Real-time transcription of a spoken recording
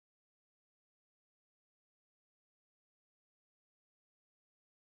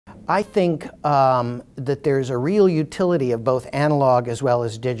I think that there's a real utility of both analog as well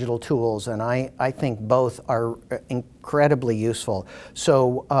as digital tools, and I think both are incredibly useful.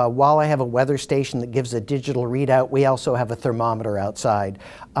 So while I have a weather station that gives a digital readout, we also have a thermometer outside.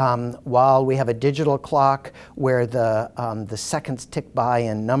 While we have a digital clock where the seconds tick by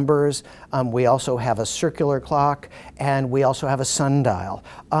in numbers, we also have a circular clock, and we also have a sundial.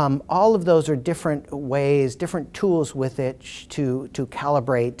 All of those are different ways, different tools with which to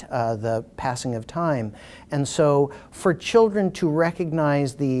calibrate the passing of time. And so for children to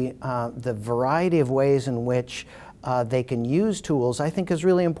recognize the variety of ways in which they can use tools, I think is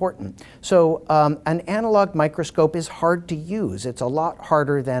really important. So an analog microscope is hard to use. It's a lot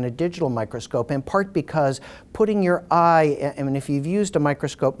harder than a digital microscope, in part because putting your eye, I mean, if you've used a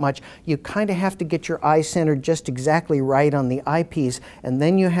microscope much, you kind of have to get your eye centered just exactly right on the eyepiece, and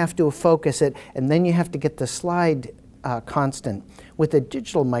then you have to focus it, and then you have to get the slide constant. With a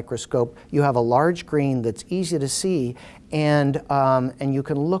digital microscope, you have a large screen that's easy to see, and you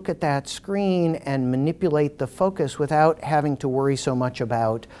can look at that screen and manipulate the focus without having to worry so much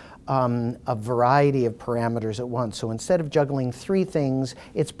about a variety of parameters at once. So instead of juggling 3 things,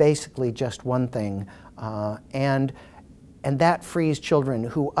 it's basically just one thing. And that frees children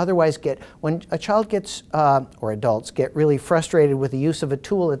who otherwise get, when a child gets, or adults get really frustrated with the use of a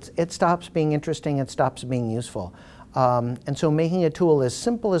tool, it stops being interesting, it stops being useful. And so making a tool as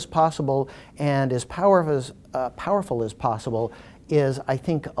simple as possible and as powerful as possible is, I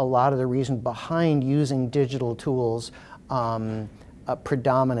think, a lot of the reason behind using digital tools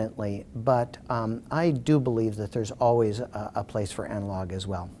predominantly. But I do believe that there's always a place for analog as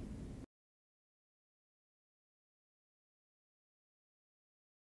well.